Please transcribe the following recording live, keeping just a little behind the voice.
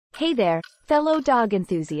Hey there, fellow dog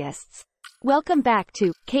enthusiasts. Welcome back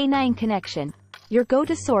to Canine Connection, your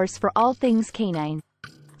go-to source for all things canine.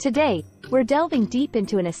 Today, we're delving deep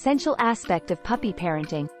into an essential aspect of puppy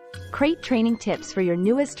parenting, crate training tips for your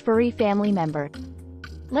newest furry family member.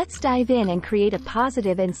 Let's dive in and create a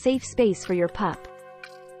positive and safe space for your pup.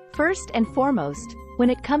 First and foremost,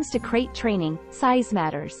 when it comes to crate training, size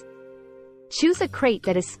matters. Choose a crate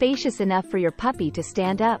that is spacious enough for your puppy to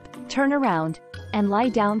stand up, turn around, and lie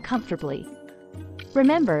down comfortably.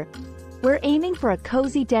 Remember, we're aiming for a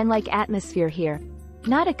cozy den-like atmosphere here,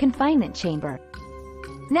 not a confinement chamber.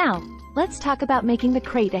 Now, let's talk about making the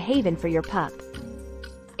crate a haven for your pup.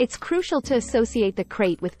 It's crucial to associate the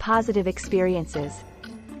crate with positive experiences.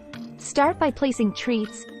 Start by placing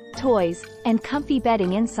treats, toys, and comfy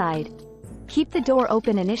bedding inside. Keep the door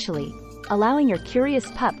open initially, allowing your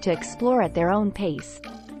curious pup to explore at their own pace.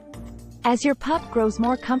 As your pup grows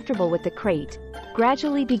more comfortable with the crate,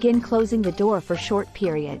 gradually begin closing the door for short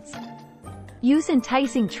periods. Use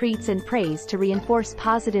enticing treats and praise to reinforce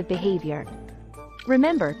positive behavior.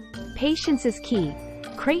 Remember, patience is key.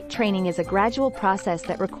 Crate training is a gradual process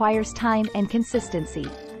that requires time and consistency.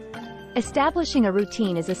 Establishing a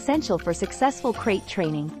routine is essential for successful crate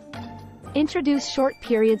training. Introduce short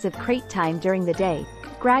periods of crate time during the day,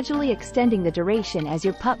 gradually extending the duration as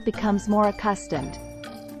your pup becomes more accustomed.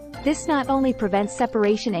 This not only prevents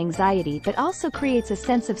separation anxiety but also creates a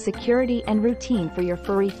sense of security and routine for your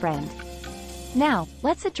furry friend. Now,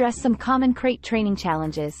 let's address some common crate training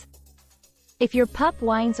challenges. If your pup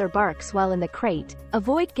whines or barks while in the crate,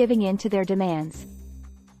 avoid giving in to their demands.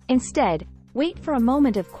 Instead, wait for a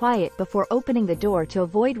moment of quiet before opening the door to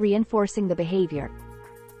avoid reinforcing the behavior.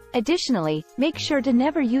 Additionally, make sure to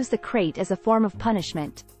never use the crate as a form of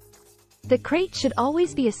punishment. The crate should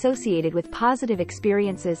always be associated with positive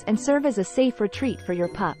experiences and serve as a safe retreat for your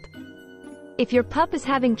pup. If your pup is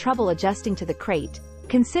having trouble adjusting to the crate,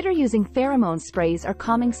 consider using pheromone sprays or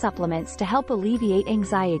calming supplements to help alleviate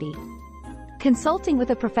anxiety. Consulting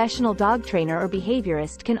with a professional dog trainer or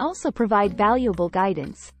behaviorist can also provide valuable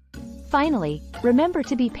guidance. Finally, remember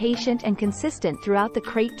to be patient and consistent throughout the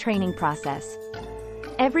crate training process.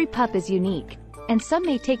 Every pup is unique, and some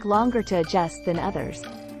may take longer to adjust than others.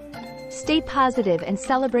 Stay positive and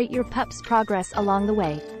celebrate your pup's progress along the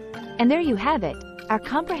way. And there you have it, our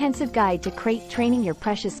comprehensive guide to crate training your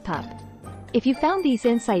precious pup. If you found these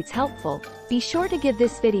insights helpful, be sure to give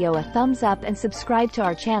this video a thumbs up and subscribe to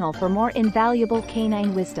our channel for more invaluable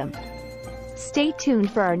canine wisdom. Stay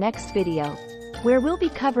tuned for our next video, where we'll be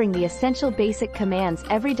covering the essential basic commands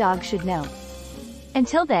every dog should know.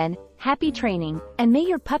 Until then, happy training, and may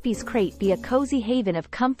your puppy's crate be a cozy haven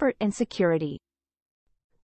of comfort and security.